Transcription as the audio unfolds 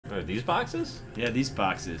Are these boxes? Yeah, these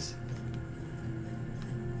boxes.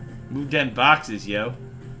 Move them boxes, yo.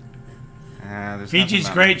 Fiji's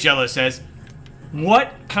great, Jello says.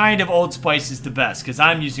 What kind of Old Spice is the best? Because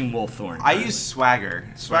I'm using Wolfthorn. I use Swagger.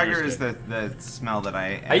 Swagger is the smell that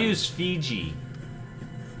I use Fiji.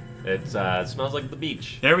 It smells like the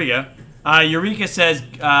beach. There we go. Eureka says,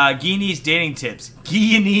 Guinea's dating tips.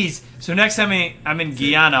 Guianese. So next time I'm in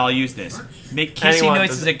Guyana, I'll use this. Make kissing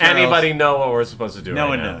noises at girls. Anybody know what we're supposed to do No right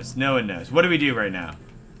one now? knows. No one knows. What do we do right now?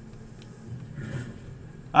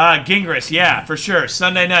 Gingras, yeah, for sure.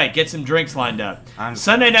 Sunday night, get some drinks lined up.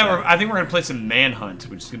 Sunday night, I think we're going to play some Manhunt,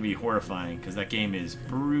 which is going to be horrifying, because that game is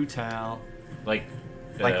brutal. Like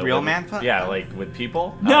real Manhunt? Yeah, like with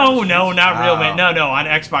people? No, not real man. No, on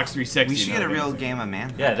Xbox 360. We should get a real game of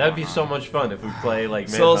Manhunt. Yeah, that'd be so much fun if we play like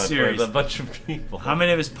Soul Manhunt Series with a bunch of people. How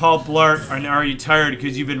many of us Paul Blart are you tired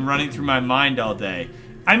because you've been running through my mind all day?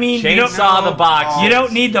 I mean, Chainsaw the box. You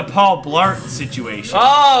don't need the Paul Blart situation.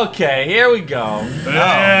 Okay, here we go. Boom.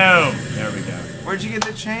 There we go. Where'd you get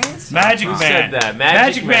the chains? Magic Man. Who said that?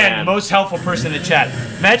 Magic Man, most helpful person in the chat.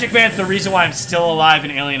 Magic Man's the reason why I'm still alive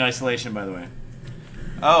in Alien Isolation, by the way.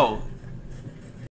 Oh,